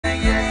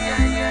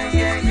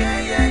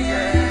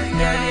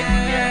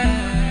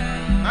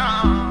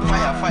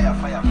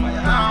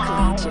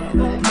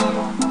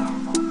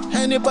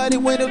Anybody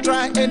when you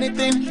try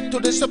anything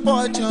to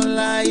support your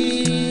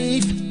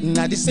life.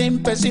 Not the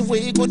same person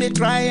we go they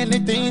try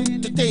anything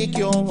to take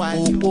your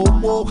wife.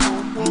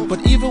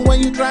 But even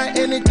when you try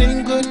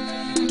anything good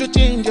to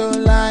change your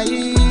life,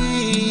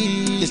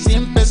 the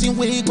same person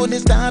we go they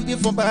stab you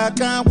from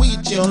back and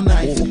with your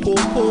knife.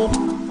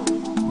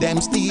 Them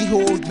still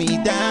hold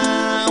me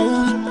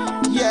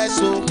down. Yes,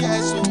 oh,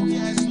 yes, oh,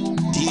 yes, oh.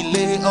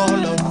 Delay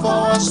all of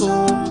us,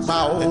 oh,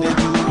 bow. And they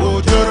do go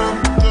joro.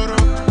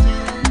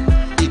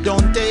 It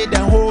don't take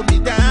them hold me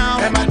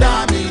down. And my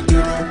damn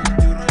duro.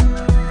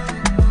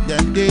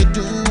 Them they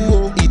do,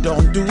 oh, it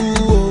don't do,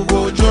 oh,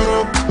 go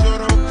joro.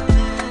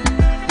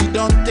 It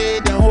don't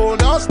take them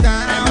hold us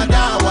down. And my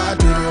dawa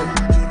duro.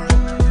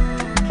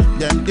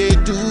 Them they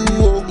do,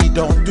 oh, it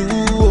don't do,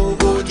 oh,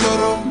 go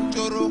joro.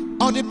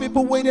 All the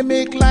people where they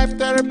make life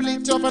terribly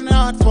tough and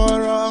hard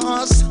for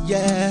us,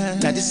 yeah.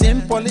 Now the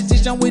same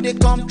politician where they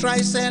come try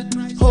sell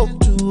hope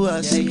to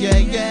us, yeah,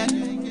 yeah.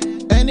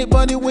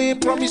 Anybody will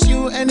promise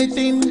you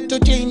anything to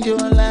change your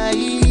life.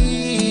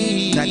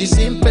 Now the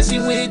same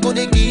person will go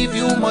they give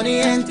you money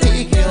and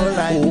take your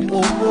life.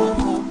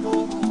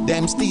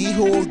 Them still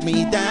hold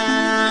me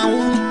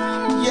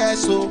down.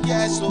 Yes, oh,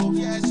 yes, oh,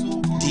 yes,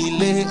 oh.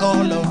 Delay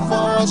all of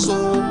us,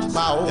 oh,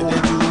 bow. And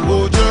then you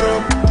go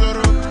joro.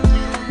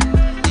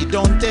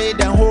 Don't take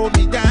them hold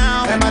me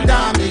down. And my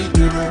damn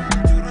duro.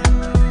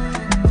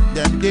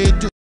 Them they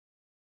do.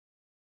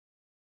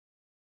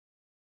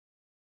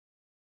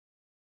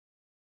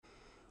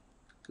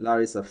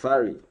 Larry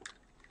Safari.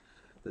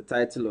 The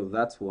title of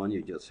that one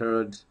you just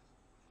heard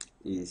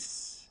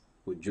is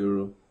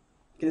Ojoro. You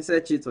can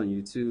search it on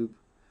YouTube.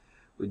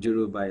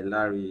 Ojoro by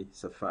Larry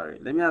Safari.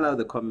 Let me allow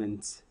the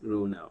comments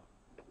roll now.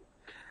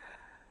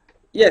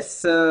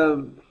 Yes,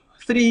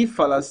 3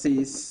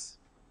 fallacies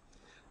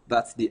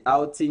that the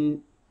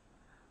outing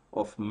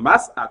of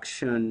mass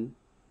action.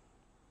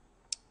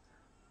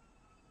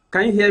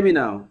 Can you hear me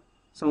now?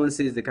 Someone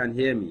says they can't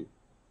hear me,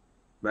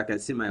 but I can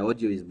see my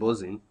audio is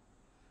buzzing.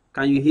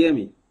 Can you hear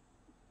me?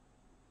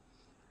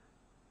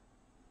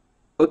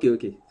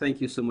 Okay. Thank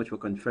you so much for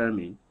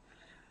confirming.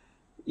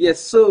 Yes,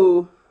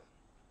 so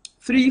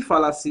 3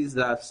 fallacies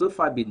that have so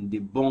far been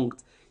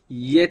debunked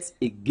yet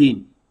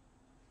again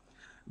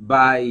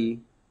by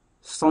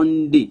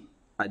Sunday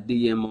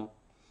Adeyemo,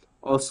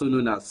 also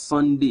known as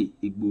Sunday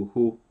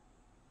Igboho.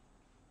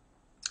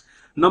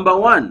 Number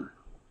 1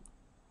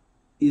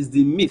 is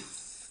the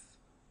myth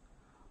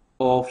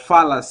or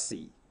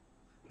fallacy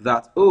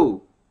that,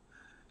 oh,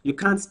 you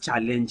can't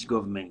challenge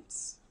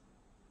government.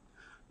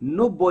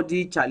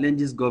 Nobody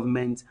challenges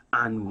government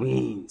and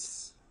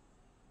wins.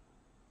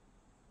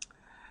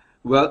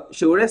 Well,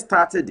 Shore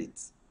started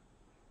it.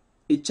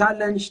 He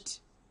challenged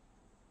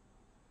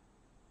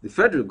the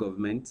federal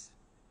government.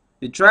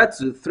 They tried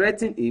to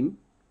threaten him,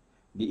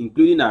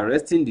 including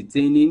arresting,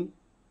 detaining,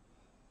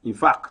 in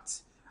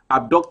fact,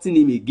 abducting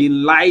him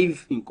again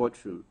live in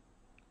courtroom.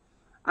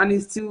 And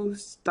he's still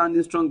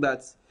standing strong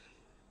that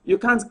you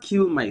can't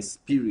kill my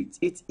spirit.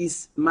 It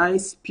is my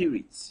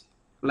spirit,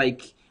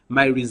 like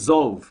my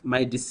resolve,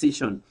 my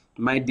decision,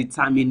 my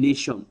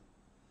determination.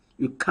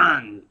 You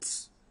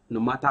can't, no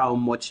matter how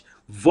much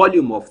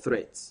volume of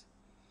threats.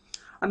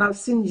 And I've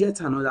seen yet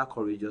another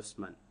courageous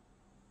man.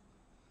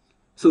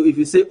 So if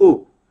you say,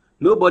 oh,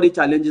 nobody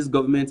challenges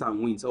government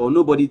and wins, or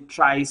nobody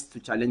tries to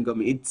challenge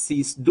government, it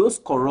is those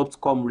corrupt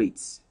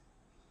comrades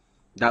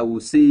that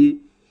will say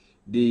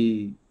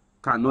they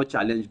cannot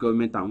challenge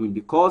government and win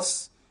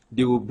because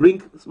they will bring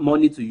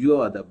money to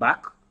you at the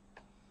back,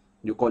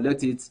 you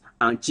collect it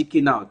and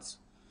chicken out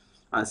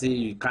and say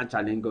you can't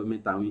challenge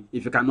government and win.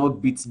 If you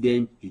cannot beat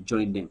them, you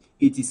join them.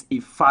 It is a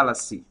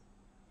fallacy.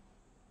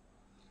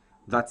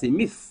 That's a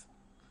myth.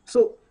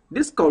 So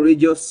this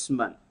courageous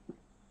man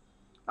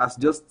has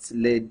just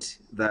led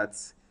that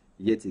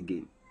yet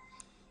again.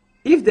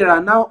 If there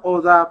are now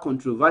other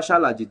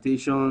controversial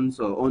agitations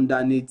or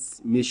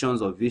underneath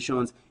missions or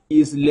visions,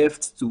 is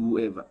left to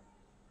whoever.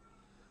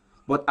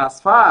 But as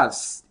far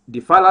as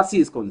the fallacy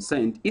is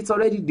concerned, it's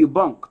already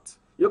debunked.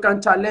 You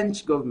can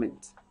challenge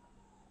government.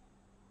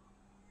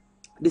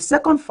 The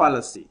second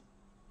fallacy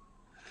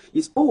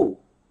is, oh,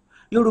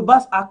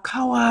 Yorubas are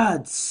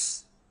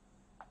cowards.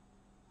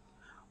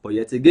 But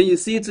yet again, you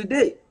see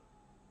today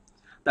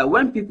that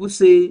when people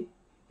say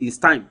it's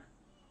time,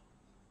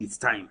 it's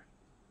time.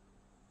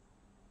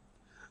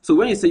 So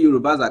when you say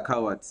Yorubas are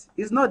cowards,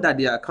 it's not that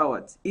they are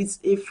cowards. It's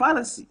a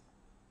fallacy.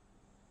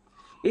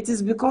 It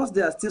is because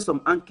there are still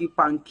some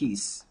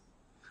hanky-pankies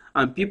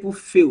and people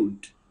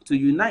failed to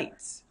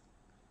unite.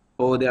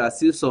 Or there are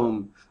still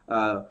some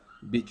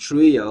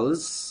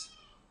betrayals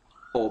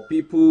or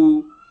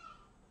people,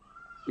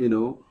 you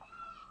know,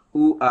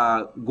 who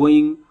are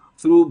going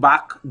through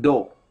back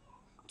door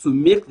to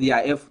make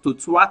their effort, to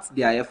thwart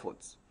their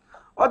efforts.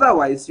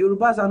 Otherwise,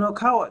 Yorubas are not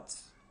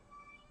cowards.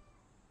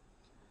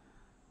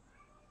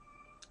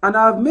 And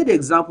I've made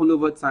example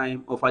over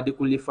time of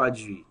Adekunle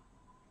Fajri,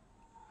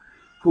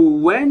 who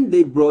when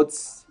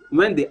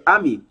the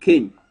army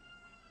came,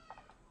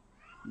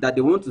 that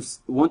they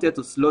wanted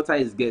to slaughter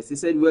his guests, he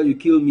said, well, you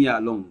kill me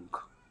along.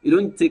 You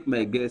don't take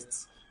my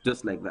guests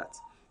just like that.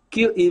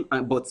 Kill him,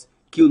 but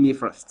kill me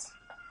first.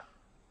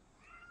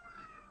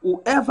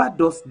 Whoever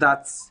does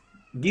that,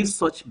 gives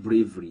such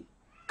bravery,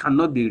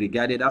 cannot be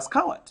regarded as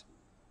coward.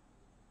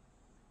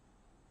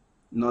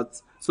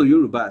 Not so.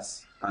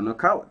 Yorubas are not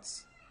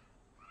cowards.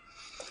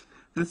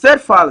 The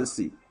third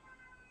fallacy,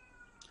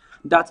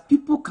 that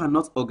people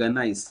cannot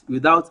organize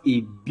without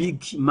a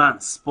big man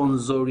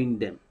sponsoring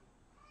them.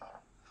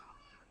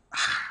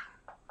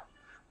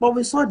 But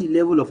we saw the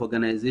level of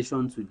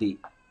organization today.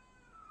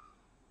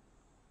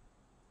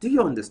 Do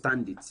you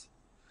understand it?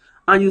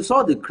 And you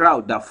saw the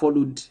crowd that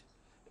followed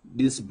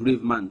this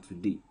brave man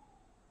today.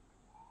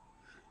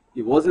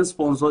 He wasn't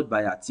sponsored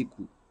by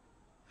Atiku.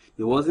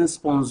 He wasn't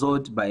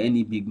sponsored by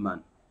any big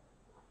man.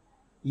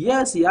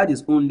 Yes, he had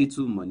his own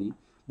little money,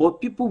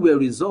 but people were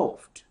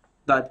resolved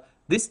that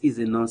this is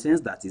a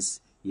nonsense that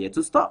is here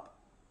to stop.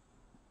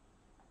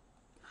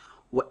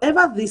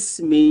 Whatever this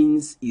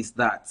means is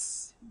that,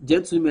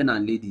 gentlemen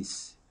and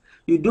ladies,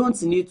 you don't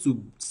need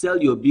to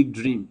sell your big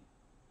dream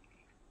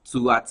to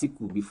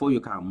Atiku before you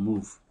can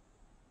move.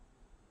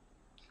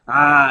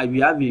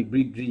 You have a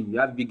big dream, you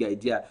have a big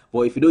idea,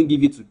 but if you don't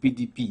give it to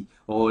PDP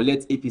or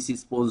let APC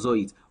sponsor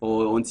it,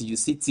 or until you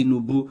see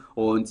Tinubu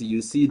or until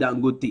you see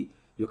Dangote,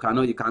 you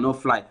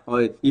cannot fly.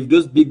 Or if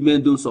those big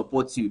men don't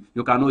support you,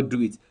 you cannot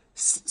do it.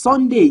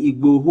 Sunday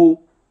Igboho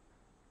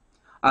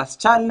has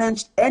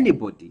challenged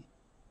anybody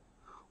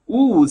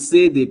who will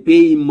say they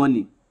pay him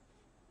money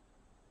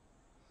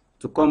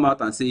to come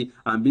out and say,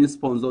 I'm being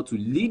sponsored to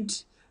lead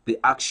the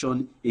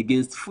action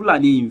against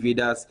Fulani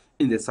invaders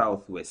in the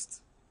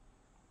southwest.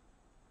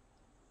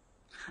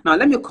 Now,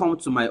 let me come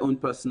to my own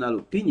personal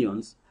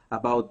opinions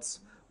about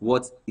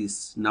what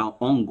is now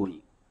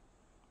ongoing.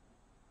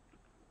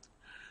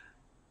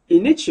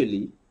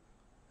 Initially,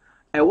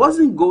 I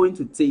wasn't going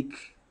to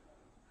take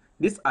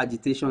this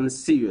agitation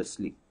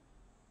seriously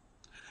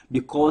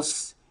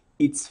because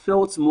it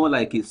felt more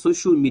like a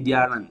social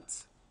media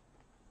rant.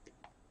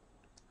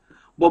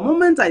 But the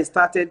moment I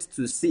started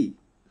to see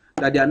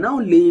that they are now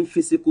laying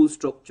physical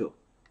structure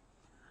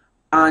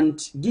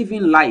and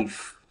giving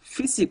life,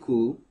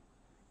 physical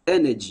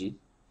energy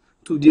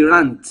to the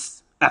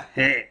rant,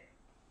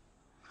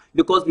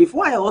 because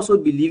before I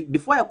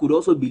could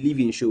also believe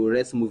in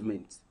Shore's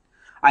movement,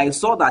 I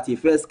saw that he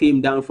first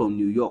came down from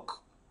New York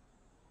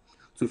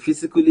to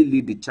physically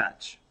lead the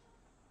charge.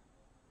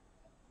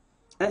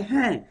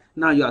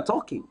 Now you are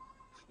talking.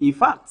 In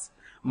fact,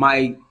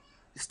 my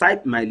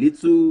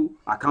little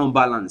account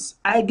balance,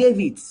 I gave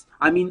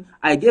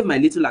my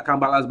little account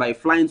balance by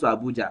flying to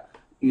Abuja,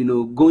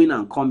 going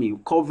and coming,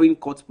 covering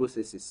court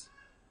processes.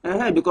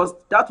 Because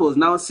that was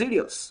now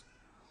serious.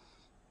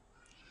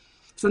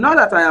 So now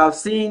that I have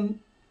seen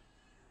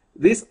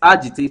these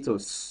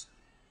agitators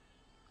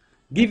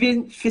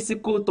giving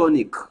physical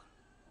tonic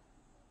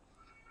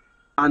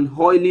and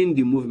oiling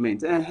the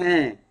movement,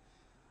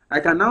 I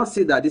can now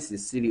say that this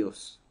is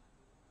serious.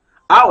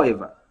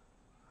 However,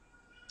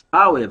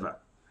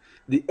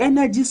 the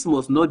energies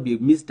must not be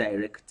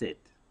misdirected.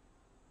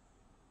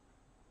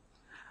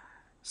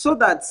 So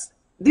that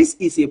this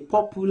is a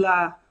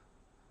popular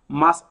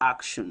mass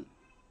action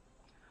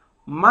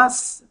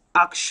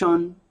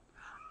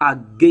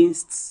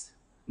against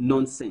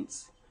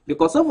nonsense.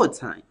 Because over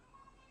time,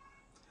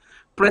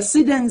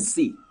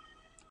 presidency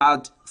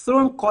had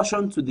thrown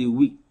caution to the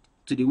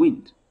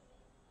wind.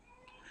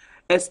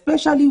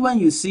 Especially when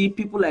you see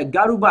people like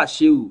Garuba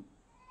Shehu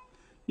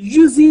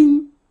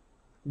using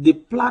the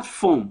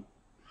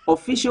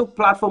official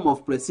platform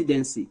of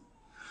presidency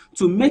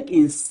to make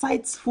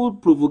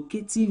insightful,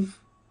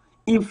 provocative,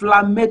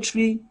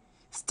 inflammatory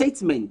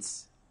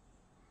statements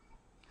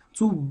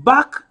to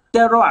back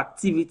terror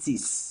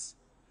activities.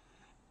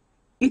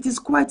 It is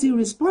quite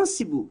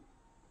irresponsible.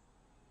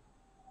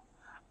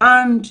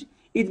 And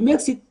it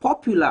makes it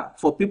popular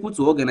for people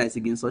to organize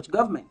against such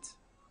government.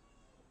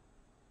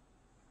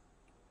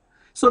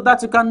 So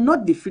that you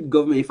cannot defeat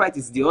government. In fact,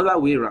 it's the other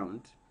way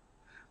around.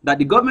 That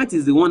the government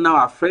is the one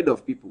now afraid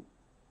of people.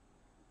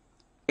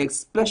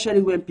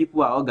 Especially when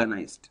people are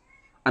organized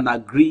and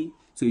agree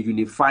to a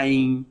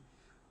unifying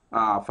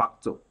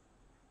factor.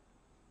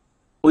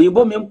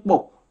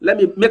 Let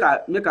me make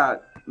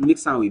a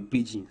mix sound with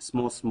pidgin,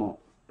 small,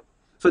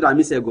 so that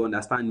Mr. go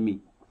understand me.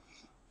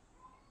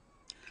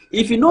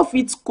 If you no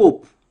fit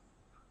cope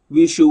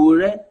with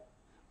Showore,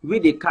 wey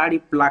dey carry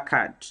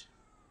placard,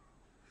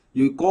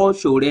 you call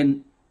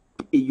Showore,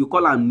 you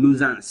call am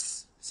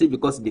nuisance. Say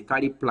because they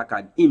carry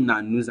placard, him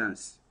na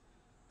nuisance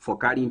for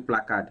carrying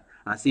placard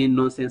and saying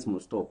nonsense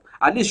must stop.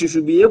 At least you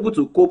should be able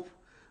to cope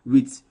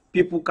with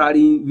people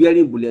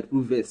wearing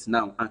bulletproof vests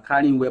now and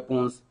carrying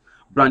weapons,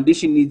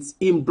 brandishing it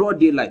in broad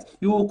daylight.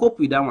 You will cope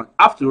with that one.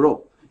 After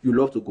all, you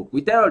love to cope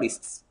with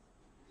terrorists.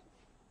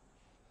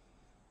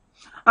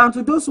 And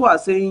to those who are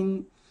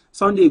saying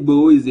Sunday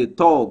Igboho is a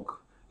thug,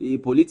 a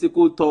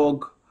political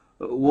thug,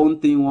 one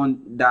thing,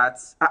 one that.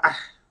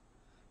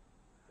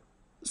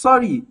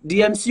 Sorry,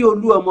 the MC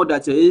Oluomo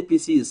that your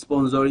APC is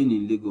sponsoring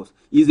in Lagos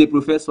is a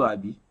professor,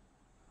 Abi.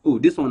 Oh,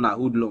 this one a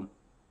hoodlum,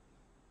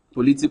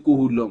 political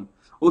hoodlum.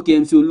 Okay,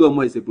 MC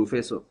Oluomo is a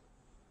professor.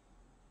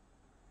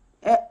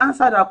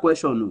 Answer that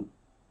question, no.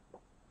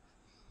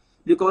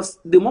 Because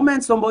the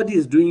moment somebody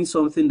is doing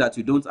something that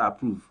you don't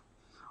approve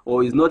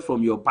or is not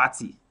from your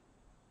party,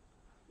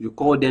 you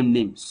call them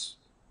names.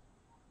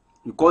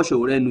 You call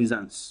Showore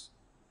nuisance.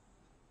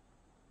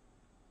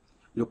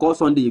 You call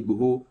Sunday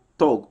Igboho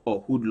thug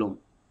or hoodlum.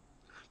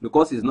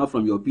 Because it's not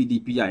from your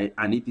PDP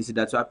and APC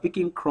that you are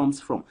picking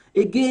crumbs from.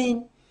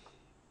 Again,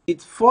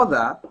 it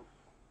further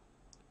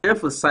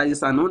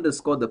emphasizes and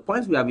underscores the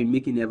points we have been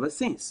making ever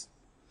since.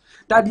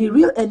 That the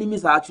real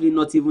enemies are actually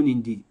not even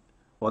in the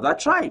other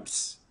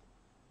tribes,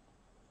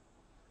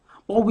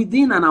 but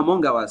within and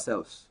among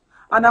ourselves.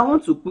 And I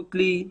want to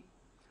quickly,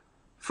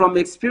 from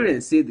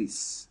experience, say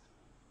this.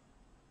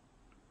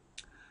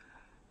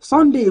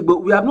 Sunday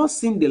Igboho, we have not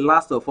seen the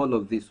last of all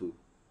of this.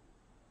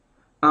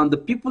 And the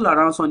people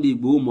around Sunday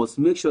Igboho must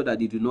make sure that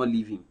they do not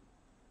leave him.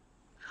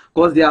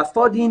 Because they are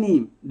studying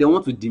him, they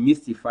want to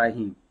demystify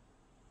him.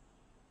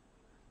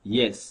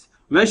 Yes,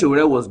 when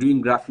Showore was doing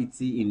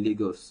graffiti in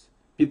Lagos,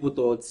 people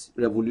thought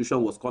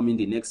revolution was coming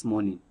the next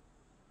morning.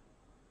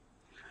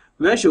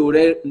 When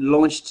Showore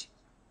launched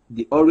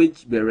the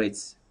orange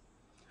berets,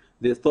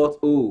 they thought,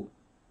 oh,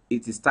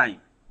 it is time.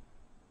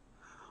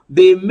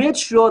 They made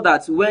sure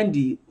that when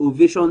the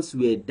ovations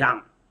were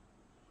down,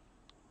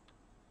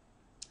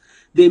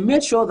 they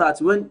made sure that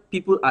when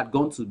people had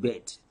gone to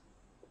bed,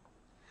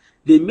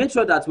 they made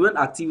sure that when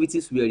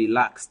activities were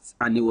relaxed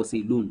and it was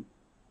alone,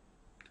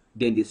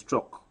 then they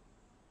struck.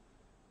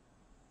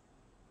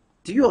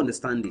 Do you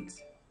understand it?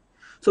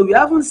 So we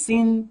haven't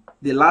seen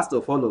the last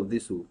of all of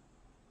this. To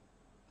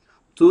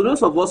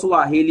those of us who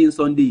are hailing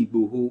Sunday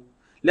Igboho,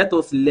 let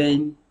us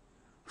learn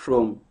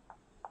from,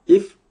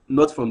 if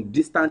not from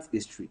distant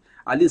history,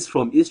 at least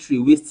from history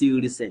we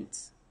still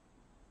recent.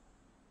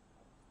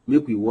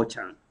 Make we watch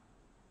am.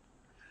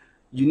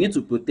 You need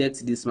to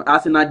protect this man.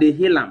 As in they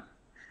hail am,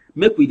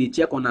 make we dey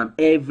check on am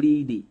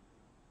every day.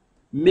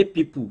 Make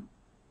people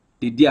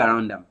dey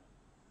around am.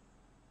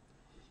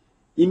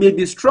 He may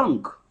be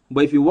strong,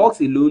 but if he walks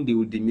alone, they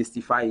will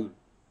demystify him.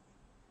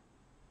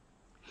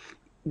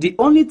 The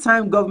only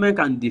time government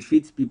can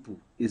defeat people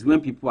is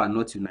when people are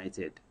not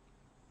united.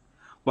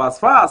 But as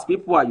far as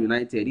people are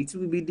united, it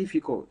will be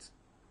difficult.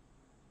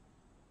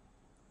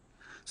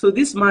 So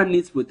this man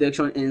needs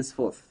protection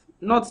henceforth,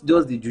 not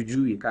just the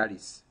juju he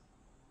carries.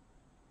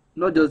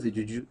 Not just the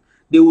juju.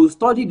 They will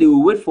study, they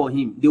will wait for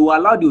him. They will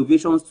allow the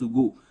ovations to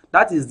go.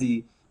 That is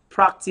the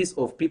practice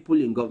of people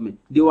in government.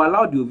 They will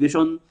allow the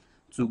ovation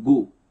to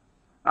go.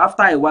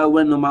 After a while,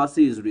 when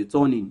normalcy is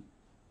returning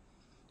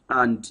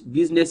and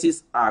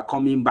businesses are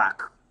coming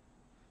back,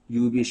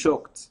 you will be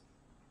shocked.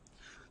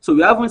 So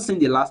we haven't seen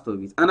the last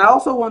of it. And I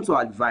also want to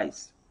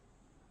advise.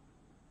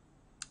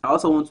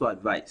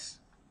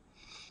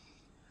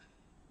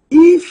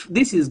 If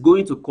this is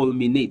going to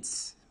culminate,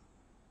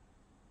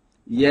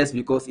 yes,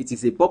 because it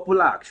is a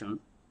popular action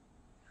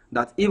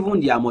that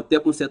even the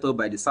Amotekun set up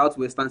by the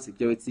Southwestern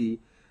Security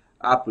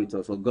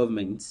Apparatus or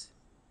government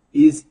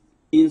is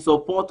in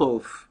support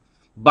of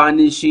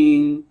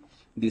banishing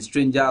the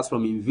strangers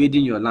from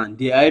invading your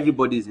land.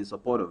 Everybody is in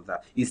support of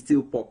that. It's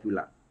still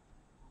popular.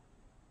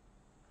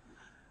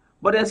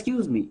 But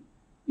excuse me,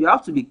 you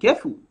have to be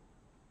careful.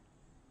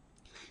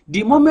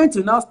 The moment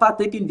you now start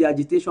taking the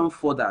agitation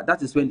further,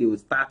 that is when they will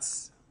start.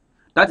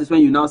 That is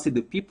when you now see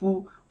the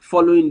people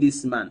following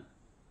this man.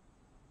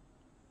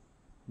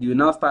 You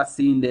now start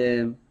seeing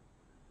them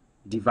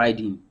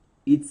dividing.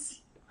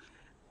 It's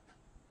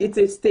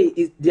a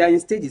stage. They are in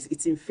stages.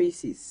 It's in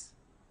phases.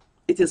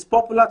 It is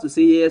popular to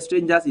say, yeah,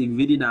 strangers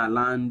invading our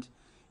land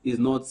is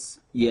not,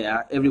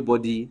 yeah,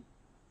 everybody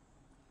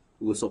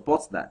will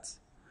support that.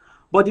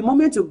 But the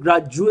moment you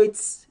graduate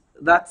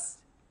that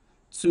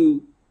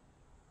to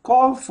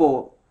call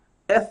for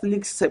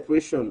ethnic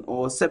separation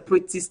or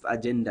separatist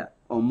agenda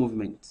or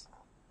movement,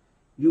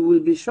 you will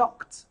be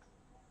shocked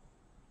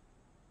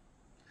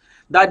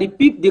that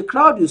the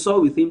crowd you saw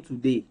with him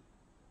today,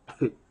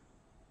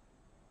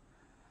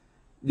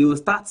 they will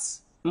start.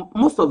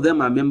 Most of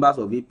them are members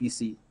of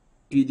APC,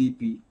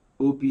 PDP,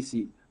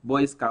 OPC,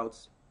 Boy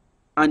Scouts,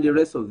 and the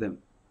rest of them.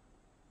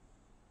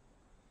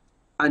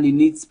 And he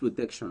needs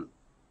protection.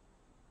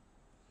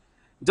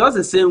 Just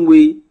the same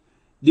way,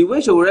 the way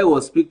Showore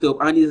was picked up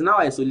and is now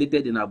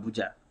isolated in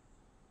Abuja.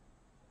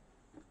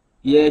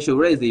 Yeah,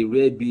 Showore is a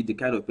rare breed, the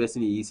kind of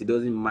person he is. He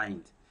doesn't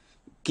mind.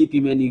 Keep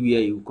him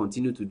anywhere, he will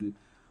continue to do.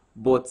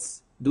 But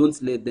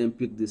don't let them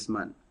pick this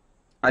man.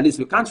 At least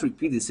we can't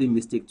repeat the same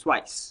mistake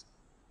twice.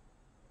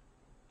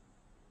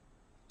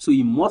 So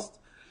you must.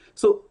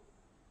 So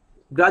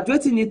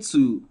graduating it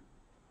to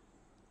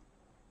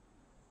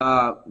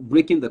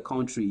breaking the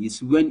country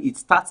is when it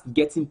starts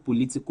getting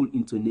political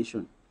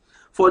intonation.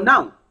 For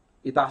now,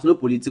 it has no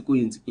political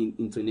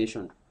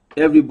intonation.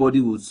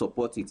 Everybody will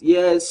support it.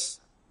 Yes,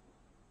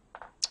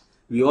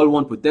 we all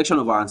want protection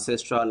of our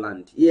ancestral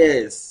land.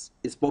 Yes,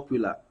 it's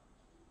popular.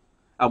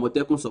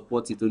 Amotekun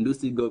supports it. Ondo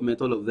State government,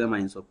 all of them are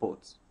in support.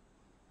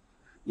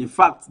 In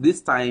fact,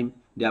 this time,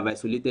 they have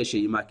isolated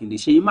Seyi Makinde.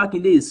 Seyi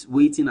Makinde is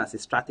waiting as a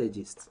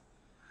strategist.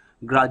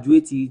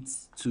 graduate it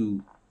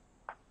to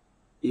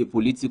a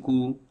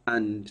political,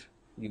 and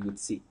you would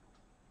see.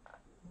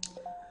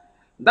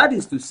 That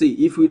is to say,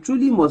 if we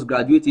truly must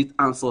graduate it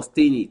and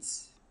sustain it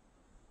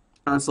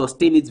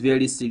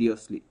very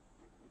seriously,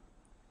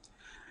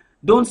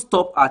 don't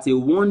stop at a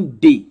one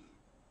day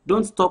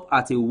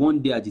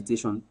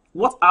agitation.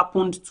 What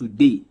happened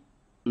today?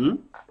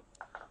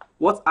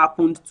 What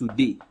happened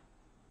today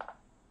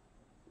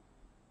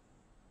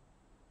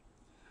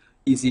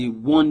is a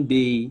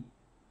one-day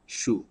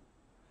show.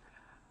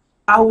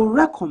 I will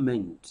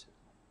recommend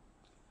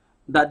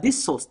that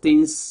this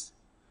sustains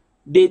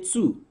day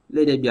 2.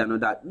 Let there be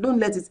another. Don't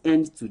let it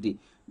end today.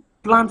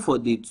 Plan for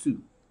day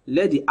 2.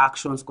 Let the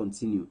actions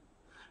continue.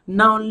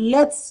 Now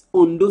let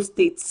Ondo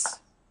State's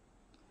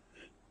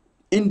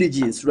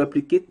indigenes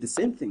replicate the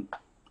same thing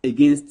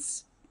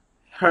against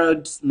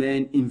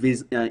herdsmen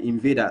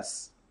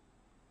invaders.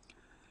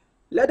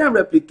 Let them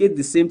replicate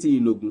the same thing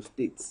in Ogun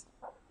State.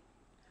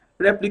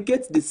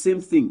 Replicate the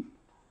same thing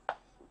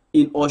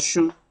in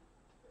Osun.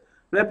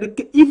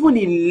 Replicate even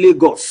in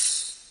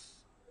Lagos.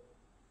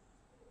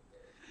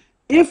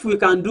 If we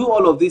can do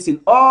all of this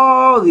in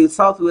all the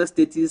southwest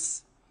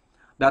states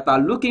that are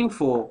looking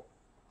for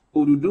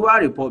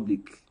Oduduwa Republic,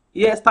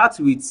 start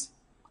with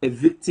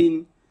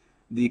evicting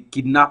the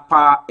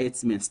kidnapper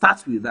herdsmen.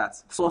 Start with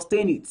that.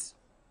 Sustain it.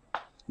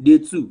 Day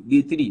 2,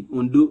 day 3,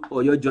 Ondo,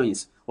 Oyo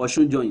joins,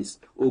 Osun joins,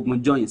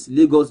 Ogun joins,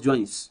 Lagos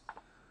joins.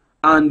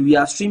 And we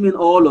are streaming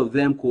all of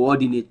them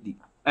coordinately.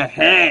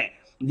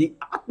 The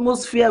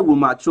atmosphere will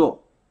mature.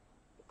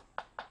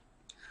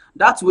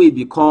 That way it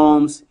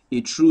becomes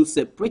a true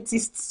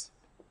separatist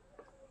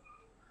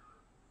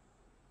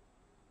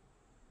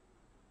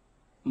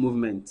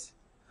movement.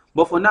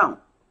 But for now,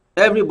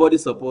 everybody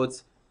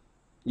supports,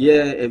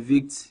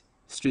 evict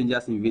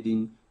strangers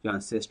invading your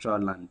ancestral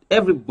land.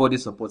 Everybody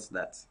supports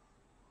that.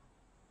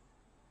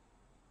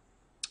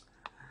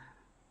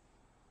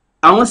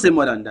 I won't say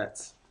more than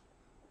that.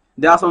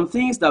 There are some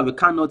things that we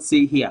cannot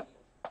say here,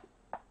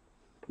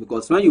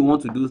 because when you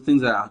want to do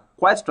things that are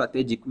quite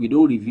strategic, we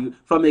don't review.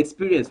 From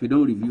experience, we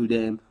don't review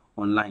them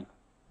online.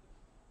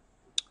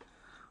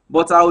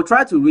 But I will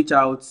try to reach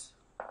out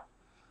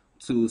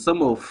to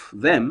some of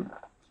them.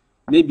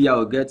 Maybe I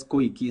will get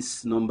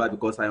Koiki's number,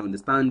 because I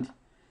understand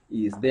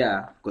he is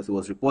there because he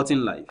was reporting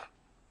live.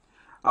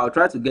 I'll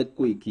try to get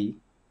Koiki.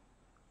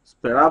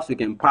 Perhaps we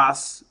can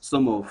pass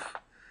some of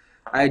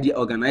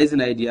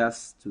organizing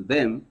ideas to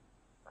them,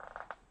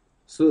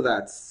 so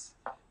that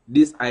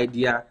this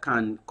idea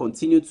can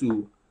continue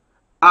to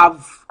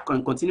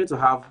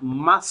have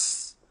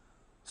mass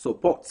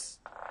support.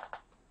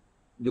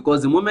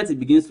 Because the moment it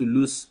begins to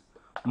lose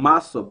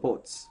mass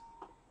support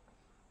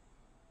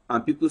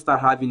and people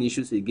start having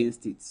issues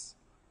against it,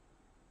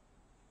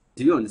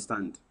 do you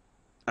understand?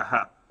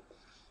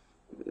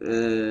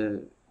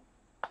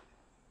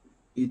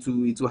 It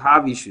will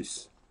have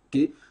issues.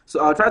 Okay,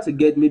 so I'll try to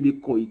get maybe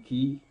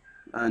Koiki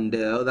and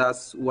the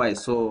others who I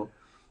saw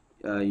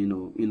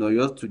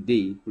Oyo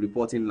today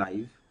reporting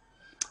live,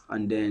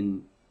 and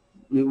then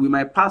we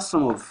might pass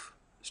some of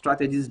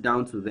strategies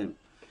down to them.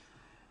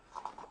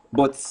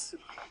 But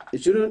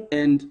it shouldn't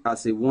end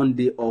as a one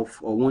day off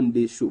or one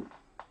day show.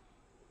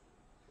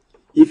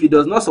 If it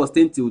does not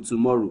sustain till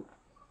tomorrow,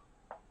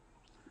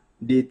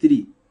 day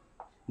 3,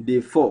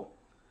 day 4,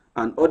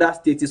 and other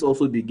states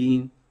also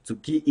begin to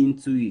key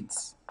into it,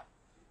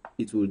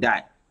 it will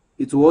die.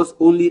 It will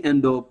only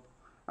end up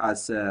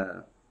as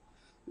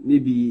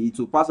maybe it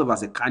will pass off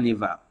as a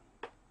carnival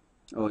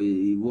or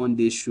a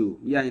one-day show.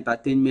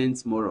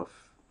 Entertainment more of.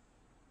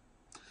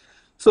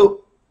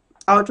 So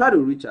I'll try to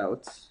reach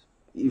out.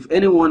 If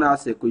anyone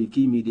has a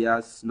Koiki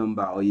Media's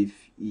number, or if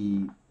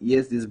he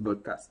hears this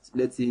broadcast,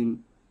 let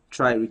him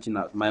try reaching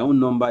out. My own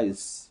number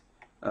is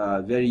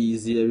very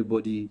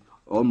easy.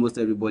 Almost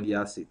everybody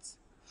has it.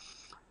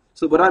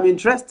 So, but I'm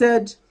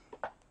interested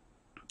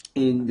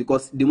in,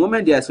 because the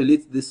moment they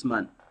isolate this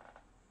man,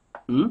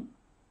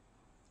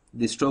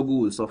 the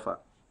struggle will suffer.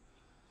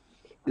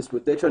 His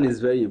protection is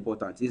very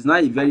important. He's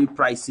not a very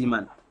pricey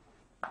man.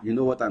 You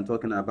know what I'm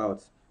talking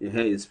about.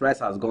 His price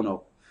has gone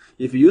up.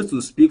 If you used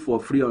to speak for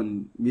free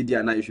on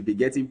media now, you should be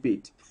getting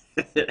paid.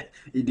 If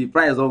the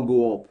price don't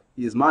go up,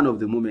 he's man of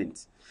the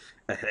moment.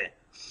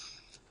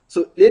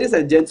 So, ladies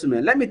and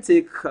gentlemen, let me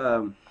take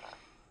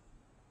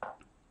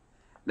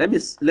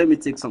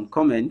some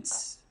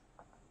comments.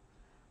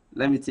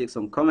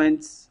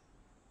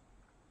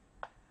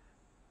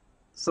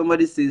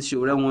 Somebody says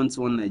Shura wants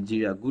one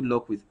Nigeria. Good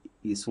luck with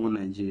his one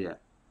Nigeria.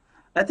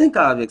 I think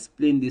I have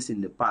explained this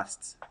in the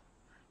past.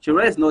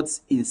 Shura is not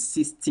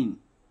insisting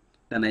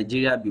that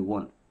Nigeria be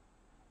one.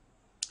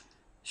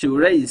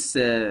 Shura is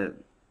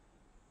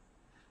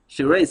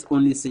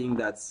only saying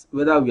that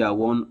whether we are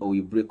one or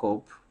we break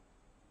up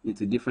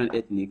into different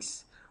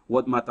ethnics,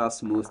 what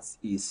matters most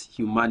is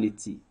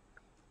humanity,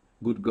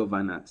 good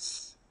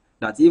governance.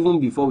 That even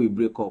before we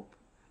break up,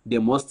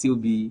 there must still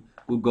be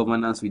good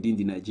governance within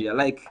the Nigeria.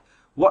 Like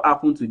what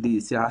happened today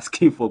is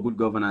asking for good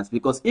governance,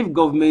 because if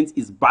government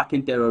is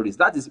backing terrorists,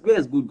 where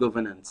is good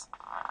governance?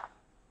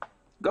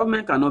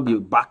 Government cannot be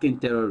backing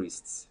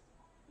terrorists,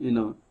 you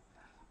know.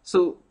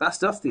 So that's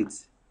just it.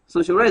 So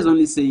Shura is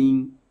only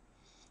saying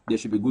there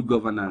should be good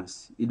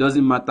governance. It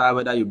doesn't matter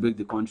whether you break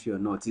the country or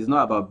not. It's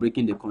not about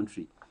breaking the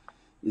country.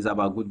 It's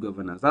about good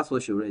governance. That's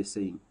what Shura is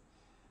saying.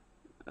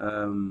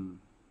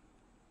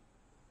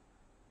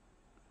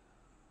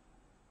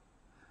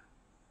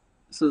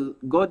 So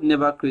God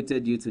never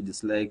created you to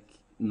dislike,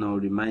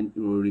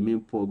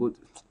 remain poor. Good.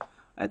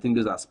 I think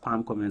those are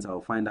spam comments.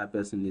 I'll find that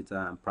person later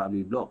and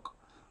probably block.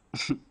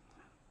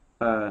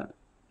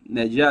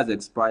 Nigeria has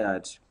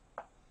expired.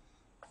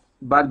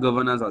 Bad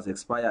governance has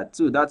expired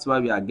too. That's why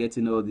we are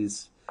getting all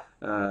these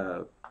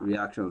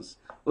reactions.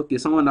 Okay,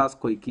 someone asked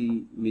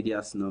Koiki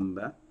Media's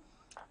number.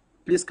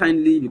 Please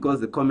kindly, because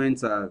the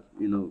comments are,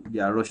 they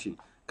are rushing.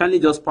 Kindly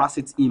just pass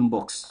it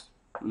inbox.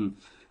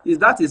 Is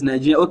that his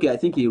Nigeria? Okay, I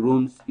think he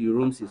roams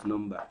his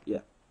number.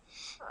 Yeah.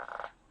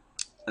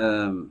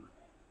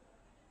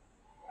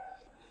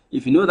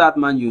 If you know that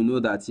man, you know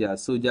that there are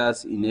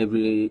soldiers in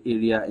every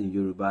area in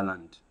Yoruba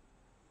land.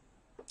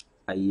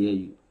 I hear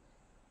you.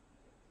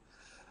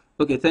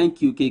 Okay,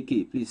 thank you,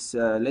 KK. Please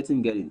let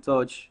him get in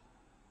touch.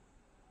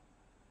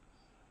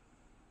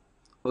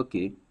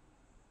 Okay.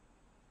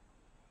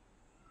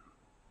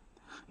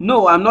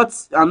 No, I'm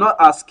not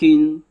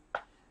asking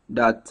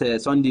that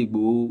Sunday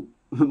Igboho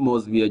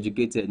must be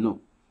educated. No.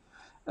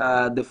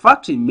 The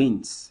fact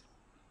remains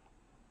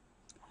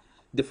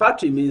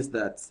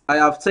that I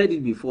have said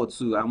it before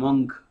too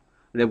among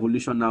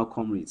revolutionary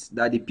comrades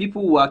that the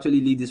people who actually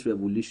lead this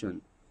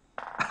revolution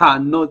are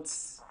not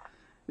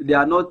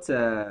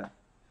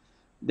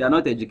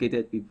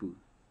educated people.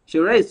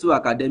 Shura is too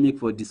academic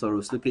for the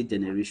Sorosuke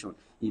generation,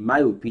 in my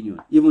opinion,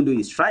 even though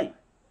he's trying.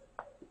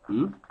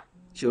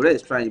 Shura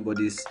is trying, but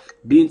he's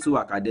being too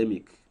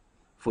academic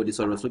for the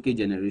Sorosuke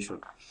generation.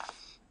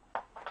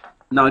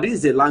 Now, this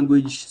is a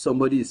language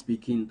somebody is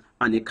speaking,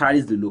 and it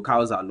carries the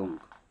locals along.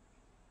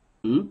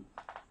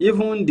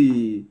 Even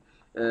the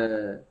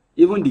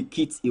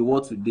kit he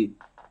wore today,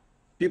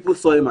 people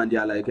saw him and they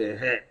are like,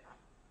 hey,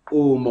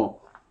 oh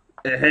mo,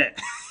 hey.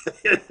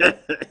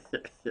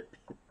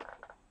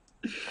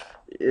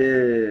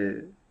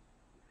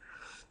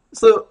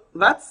 So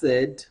that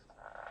said,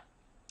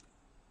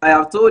 I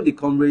have told the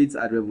comrades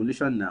at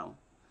Revolution Now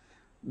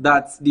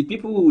that the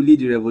people who lead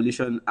the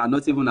revolution are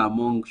not even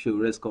among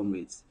Shura's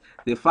comrades.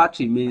 The fact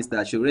remains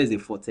that Shura is a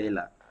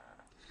foreteller.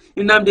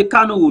 Nnamdi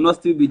Kanu will not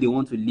still be the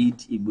one to lead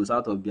Igbos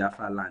out of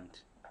Biafra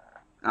land,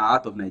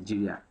 out of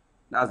Nigeria.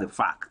 That's a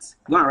fact.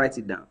 Go and write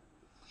it down.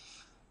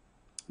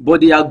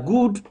 But they are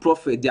good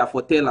prophets, they are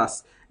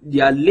foretellers. They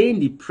are laying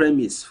the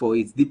premise for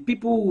it. The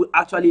people who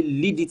actually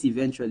lead it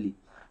eventually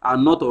are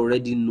not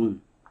already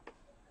known.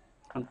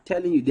 I'm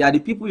telling you, they are the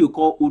people you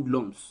call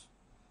hoodlums.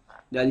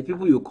 They are the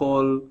people you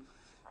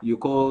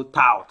call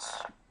touts.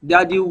 They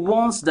are the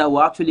ones that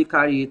will actually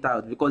carry it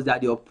out because they are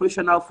the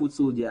operational foot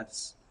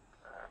soldiers.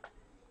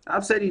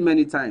 I've said it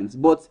many times,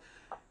 but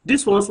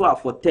these ones who are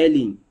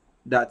foretelling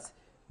that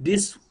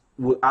this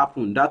will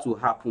happen, that will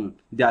happen,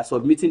 they are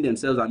submitting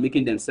themselves and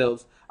making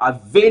themselves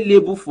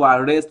available for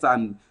arrest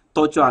and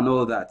torture and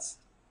all that.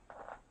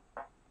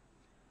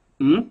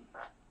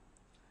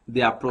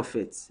 They are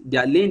prophets. They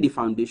are laying the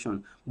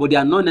foundation, but they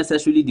are not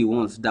necessarily the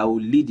ones that will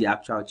lead the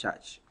actual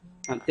charge.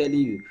 I'm telling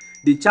you,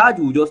 the charge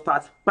will just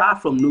start far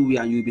from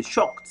nowhere and you'll be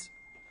shocked.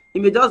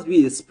 It may just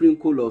be a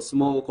sprinkle or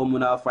small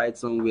communal fight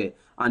somewhere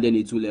and then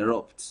it will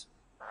erupt.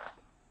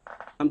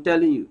 I'm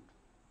telling you.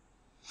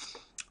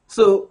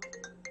 So,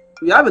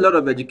 we have a lot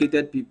of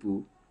educated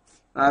people.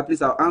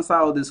 Please, I'll answer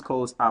all these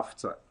calls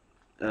after.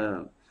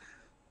 And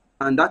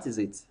that is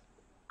it.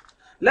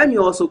 Let me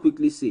also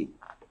quickly say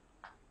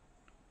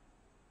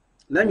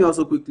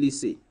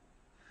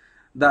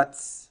that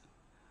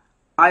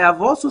I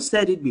have also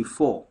said it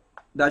before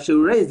that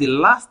Shura is the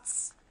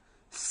last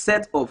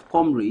set of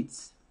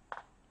comrades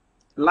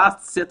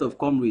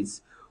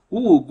who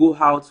will go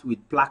out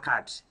with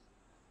placards.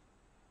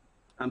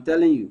 I'm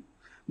telling you.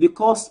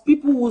 Because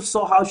people who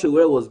saw how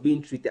Shura was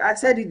being treated, I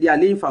said it, they are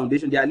laying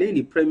foundation, they are laying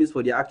the premise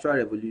for the actual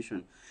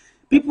revolution.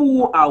 People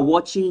who are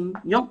watching,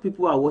 young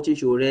people who are watching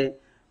Shura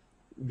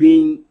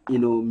being,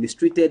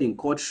 mistreated in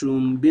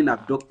courtroom, being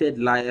abducted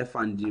live,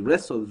 and the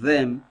rest of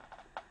them,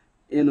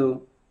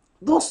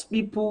 those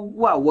people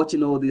who are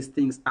watching all these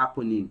things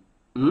happening,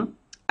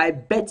 I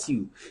bet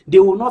you they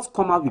will not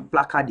come out with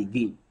placard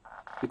again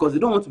because they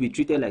don't want to be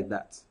treated like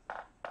that.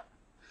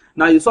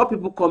 Now, you saw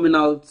people coming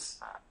out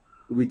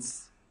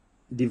with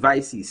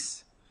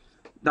devices.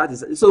 That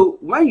is so.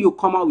 When you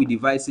come out with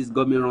devices,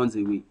 government runs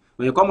away.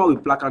 When you come out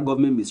with placard,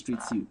 government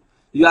mistreats you.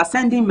 You are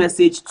sending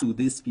message to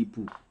these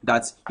people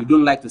that you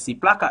don't like to see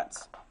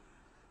placards,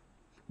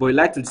 but you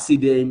like to see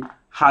them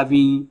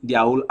having their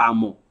whole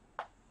armor.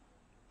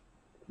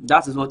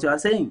 That is what you are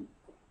saying.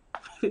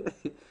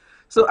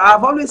 So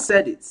I've always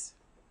said it.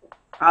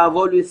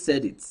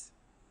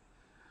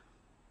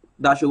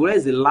 That Shura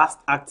is the last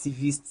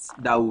activist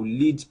that will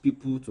lead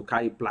people to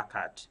carry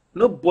placard.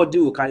 Nobody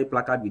will carry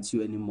placard with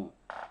you anymore.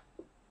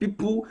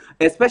 People,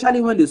 especially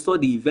when they saw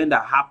the event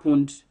that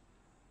happened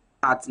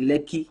at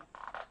Lekki,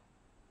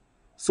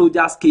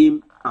 soldiers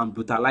came and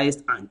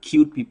brutalized and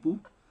killed people,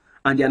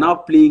 and they are now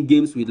playing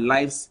games with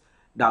lives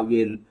that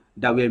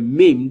were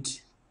maimed.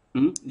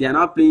 They are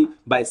now playing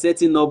by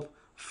setting up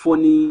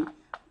funny,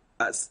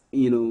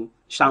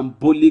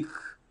 shambolic,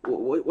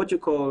 what you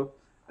call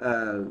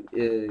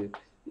the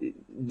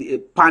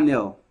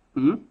panel.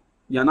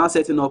 You are now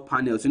setting up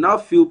panels. You now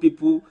feel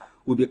people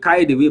will be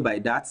carried away by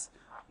that.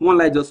 One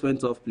light just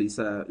went off, please.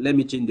 Let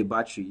me change the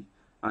battery,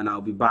 and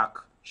I'll be back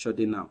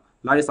shortly now.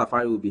 Larry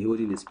Safari will be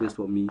holding the space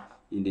for me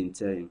in the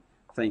interim.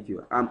 Thank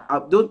you.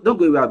 Don't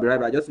go away. I'll be right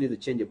back. I just need to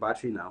change the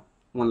battery now.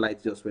 One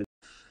light just went.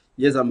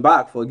 Yes, I'm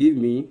back. Forgive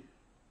me.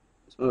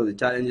 It's one of the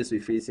challenges we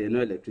face here.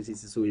 No electricity,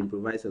 so we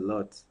improvise a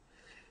lot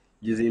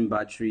using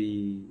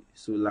battery,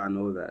 solar, and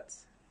all that.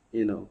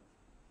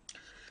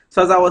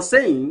 So as I was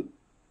saying,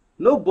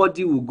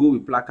 nobody will go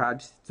with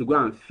placards to go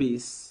and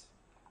face,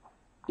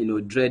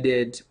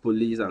 dreaded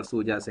police and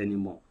soldiers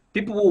anymore.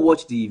 People will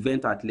watch the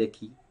event at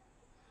Lekki.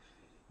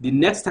 The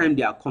next time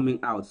they are coming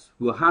out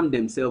will harm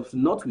themselves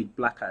not with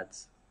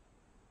placards,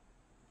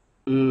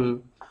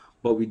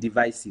 but with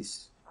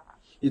devices.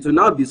 It will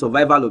now be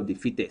survival of the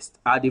fittest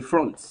at the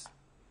front.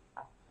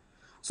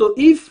 So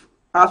if,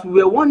 as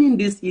we were warning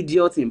these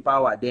idiots in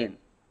power then,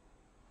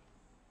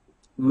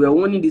 we were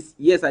warning this,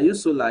 yes, I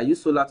use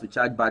solar to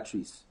charge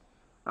batteries,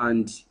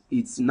 and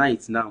it's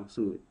night now,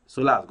 so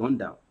solar has gone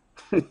down.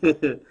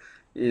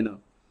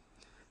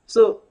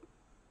 So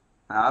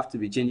I have to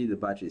be changing the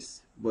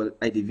batteries, but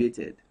I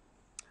deviated.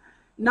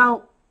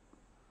 Now,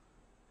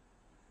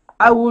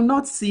 I will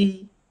not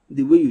see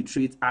the way you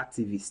treat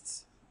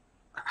activists,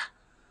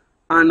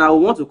 and I will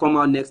want to come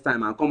out next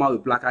time and come out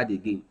with placard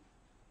again.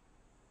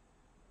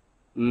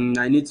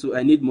 I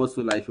need more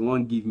solar. If you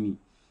want to give me,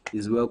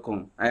 is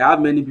welcome. I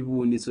have many people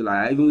who need solar.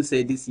 I even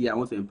said this year I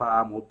want to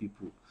empower more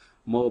people,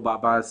 more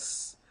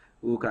babas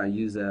who can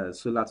use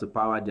solar to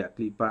power their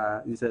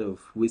clipper instead of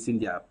wasting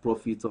their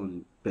profit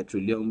on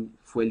petroleum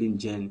fueling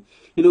gen.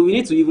 We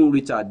need to even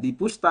reach out. The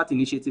Push Start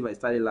initiative I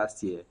started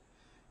last year,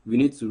 we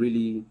need to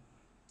really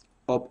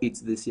up it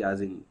this year,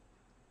 as in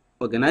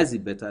organize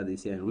it better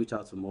this year and reach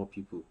out to more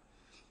people.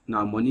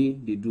 Now, money,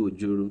 they do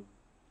ojoro.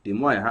 The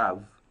more I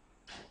have,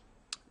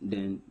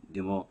 then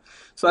the more.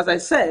 So as I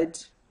said,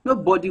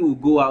 nobody will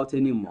go out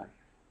anymore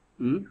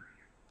and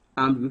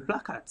with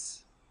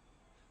placards,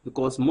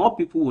 because more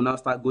people will now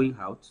start going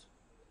out.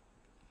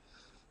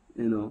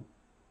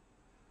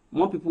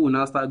 More people will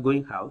now start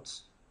going out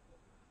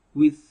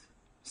with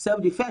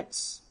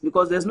self-defense,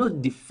 because there's no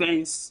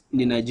defense in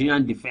the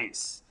Nigerian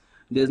defense.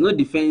 There's no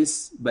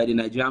defense by the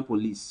Nigerian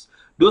police.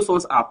 Those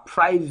ones are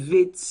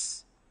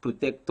private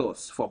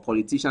protectors for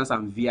politicians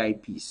and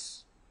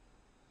VIPs.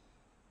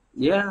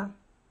 Yeah,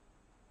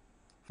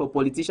 for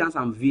politicians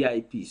and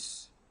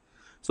VIPs.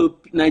 So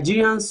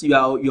Nigerians, you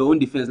are your own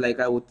defense. Like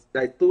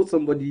I told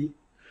somebody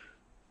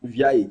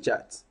via a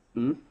chat.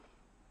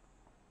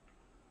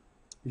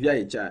 Via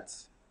a chat.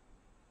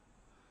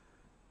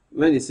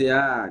 When they say,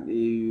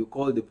 you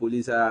call the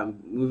police, I'm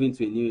moving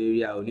to a new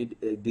area, I will need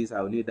this,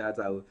 I will need that,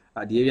 the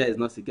area is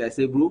not secure. I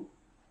say, bro,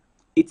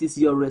 it is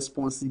your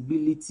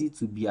responsibility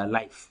to be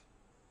alive.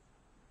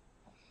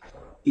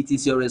 It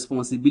is your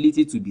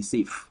responsibility to be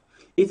safe.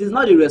 It is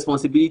not the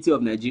responsibility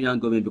of Nigerian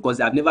government, because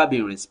they have never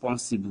been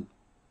responsible.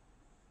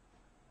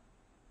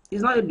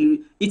 It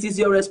is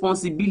your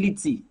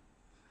responsibility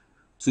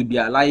to be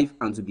alive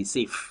and to be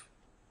safe.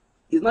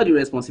 It's not the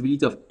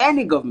responsibility of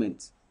any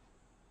government,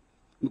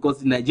 because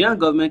the Nigerian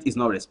government is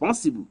not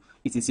responsible.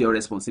 It is your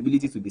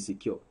responsibility to be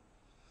secure.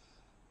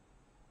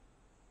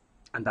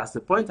 And that's the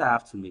point I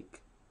have to make.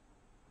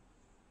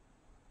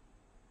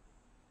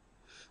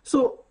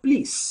 So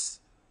please,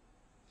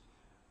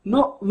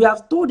 no, we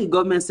have told the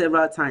government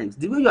several times,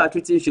 the way you are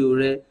treating Shore,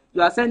 you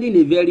are sending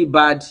a very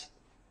bad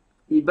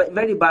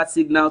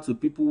signal to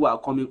people who are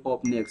coming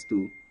up next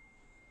to.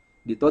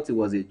 They thought it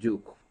was a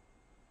joke.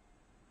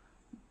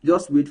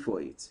 Just wait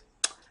for it.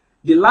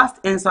 The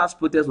last NSAS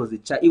protest was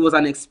it was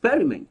an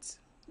experiment.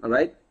 All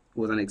right? It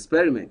was an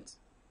experiment.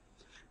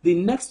 The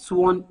next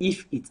one,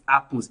 if it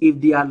happens,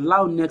 if they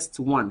allow next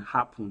one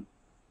happen,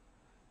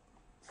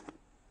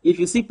 if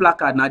you see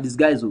placard, now this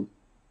guys,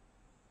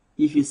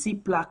 if you see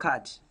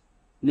placard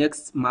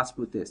next mass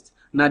protest,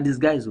 now this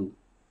guys,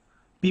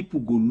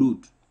 people go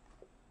load.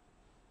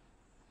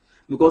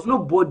 Because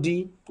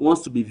nobody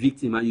wants to be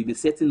victim, and you'll be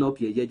setting up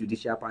your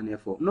judicial panel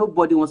for.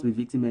 Nobody wants to be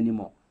victim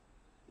anymore.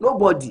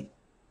 Nobody.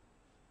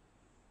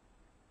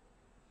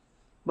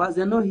 But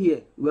they're not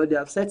here. Well, they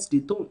have set the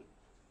tone.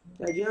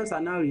 Nigerians are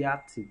now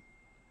reacting.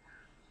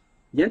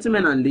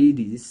 Gentlemen and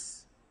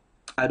ladies,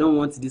 I don't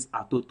want this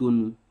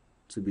atotonu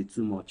to be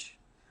too much.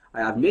 I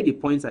have made the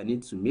points I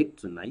need to make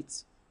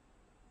tonight,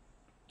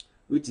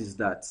 which is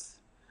that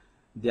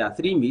there are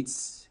 3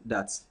 myths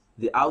that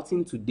the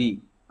outing today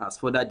has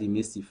further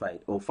demystified,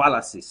 or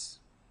fallacies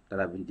that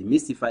have been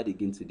demystified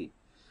again today.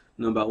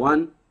 Number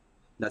 1,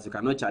 that you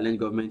cannot challenge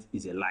government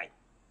is a lie.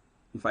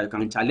 If I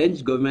can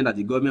challenge government, that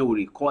the government will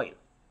recoil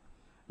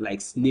like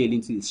snail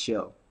into its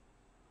shell,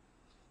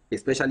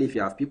 especially if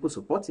you have people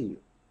supporting you.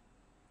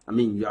 I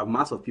mean, you have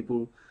mass of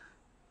people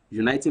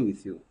uniting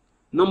with you.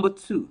 Number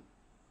two,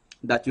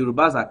 that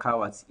Yorubas are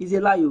cowards is a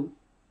lie.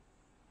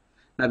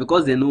 Now,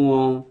 because they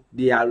know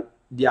they are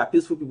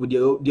peaceful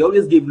people, they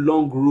always give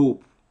long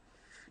rope.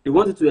 They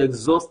wanted to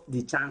exhaust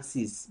the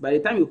chances. By the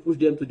time you push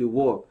them to the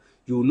wall,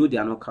 you will know they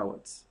are not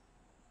cowards.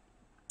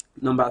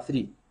 Number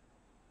three,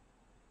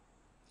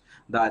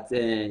 that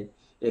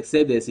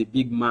except there's a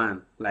big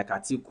man like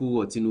Atiku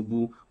or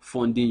Tinubu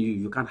funding you,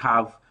 you can't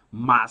have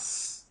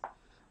mass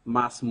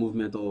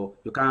movement, or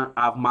you can't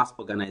have mass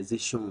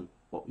organization,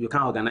 or you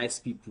can't organize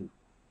people.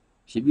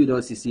 Shebi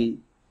don see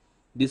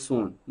this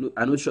one. No,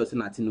 I no sure say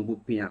na Tinubu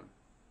pay am,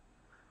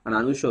 and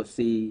I no sure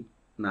say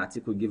na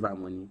Atiku give her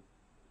money,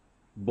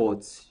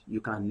 but you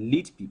can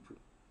lead people.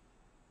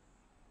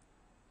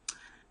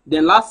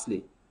 Then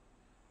lastly,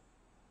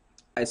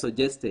 I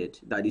suggested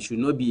that it should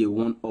not be a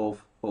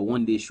one-off or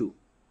one-day show,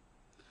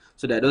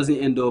 so that it doesn't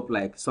end up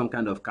like some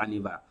kind of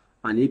carnival.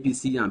 And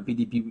APC and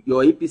PDP,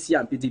 your APC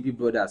and PDP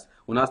brothers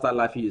will not start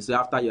laughing you. So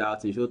after you're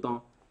out in Shoton,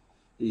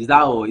 is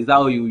that all? Is that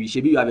all you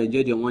should be? You have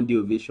enjoyed your one-day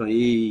ovation.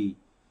 Hey,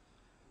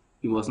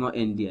 you must not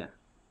end there.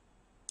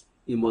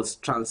 You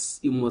must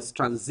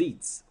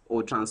transit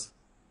or trans.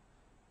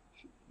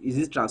 Is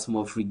this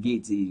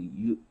transmograte?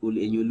 You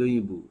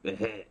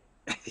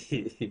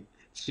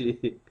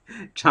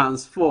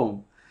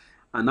transform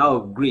and now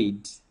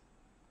upgrade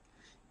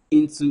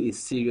into a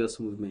serious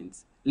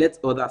movement. Let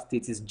other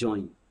states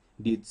join.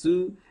 The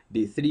 2,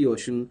 the 3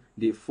 Osun,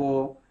 the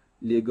 4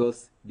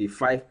 Lagos, the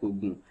 5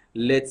 Ogun.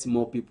 Let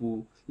more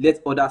people,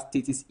 let other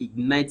states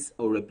ignite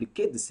or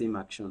replicate the same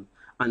action,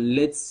 and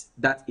let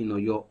that in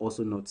Oyo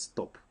also not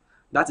stop.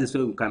 That is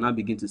when we can now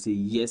begin to say,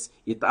 yes,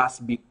 it has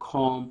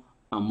become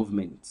a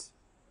movement.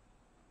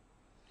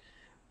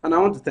 And I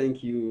want to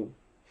thank you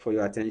for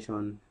your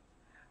attention.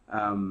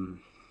 And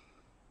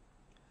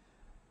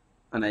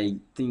I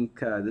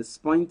think at this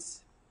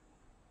point,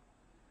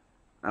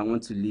 I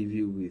want to leave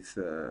you with,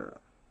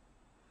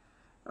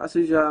 as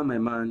usual, my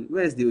man,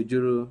 where's the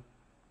Ojoro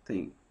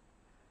thing?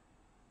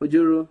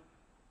 Ojoro?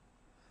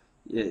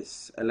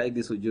 Yes, I like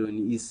this Ojoro.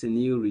 It's a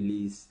new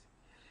release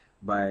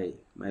by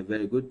my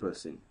very good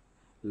person,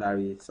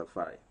 Larry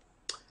Safari.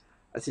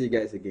 I'll see you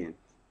guys again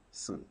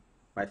soon.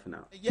 Bye for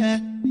now. Yeah.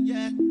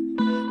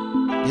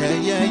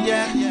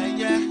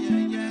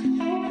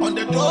 On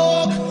the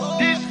dog,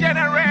 This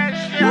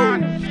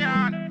generation,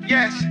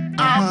 yes,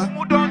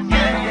 who don't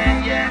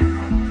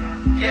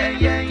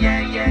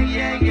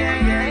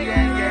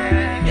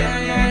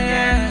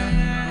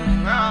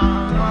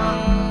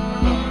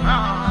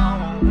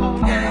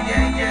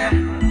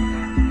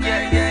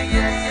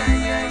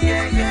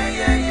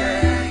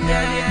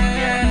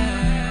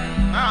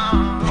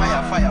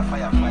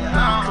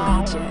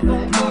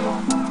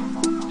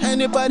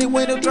anybody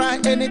when you try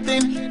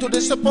anything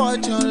to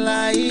support your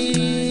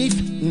life.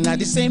 Not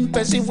the same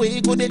person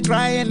we go they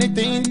try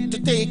anything to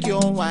take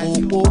your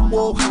wife.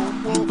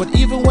 But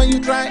even when you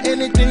try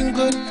anything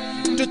good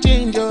to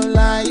change your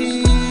life,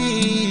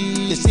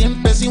 the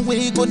same person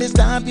we go they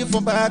stab you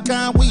from back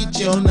and with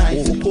your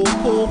knife.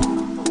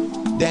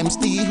 Them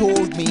still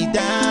hold me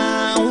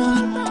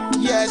down.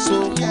 Yes,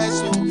 oh.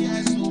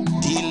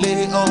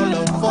 Delay all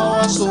of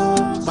us,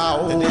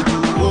 oh. And they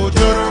do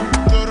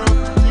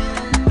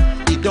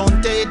it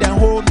don't take them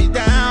hold me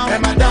down.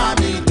 Them a damn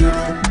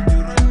duro.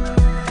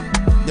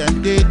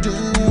 Them they do,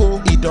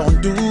 it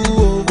don't do,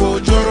 go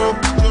joro.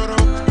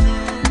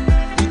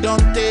 It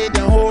don't take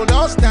them hold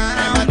us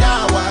down. Them a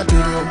dawa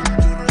duro.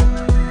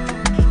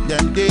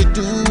 Them they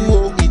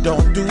do, it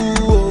don't do,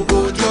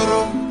 go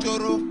joro.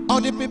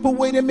 All the people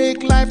where they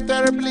make life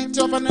terribly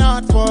tough and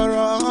hard for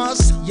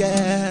us.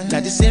 Yeah,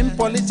 that the same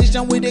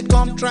politician where they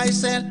come try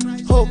sell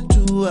hope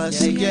to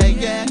us.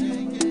 Yeah.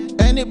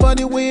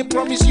 Anybody will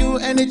promise you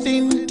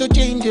anything to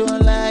change your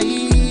life.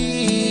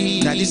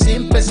 Now the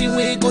same person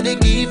will go they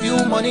give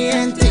you money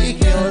and take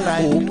your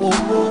life.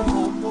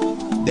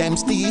 Them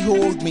still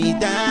hold me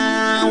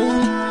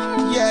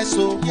down. Yes,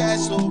 oh.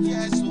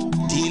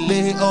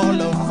 Delay all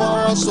of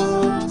us,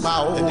 oh.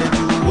 And they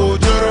do,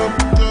 joro.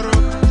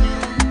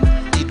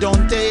 It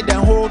don't take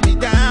them hold me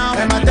down.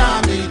 Them a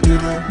damn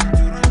duro.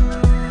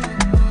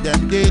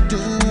 Them they do,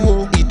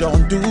 it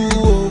don't do.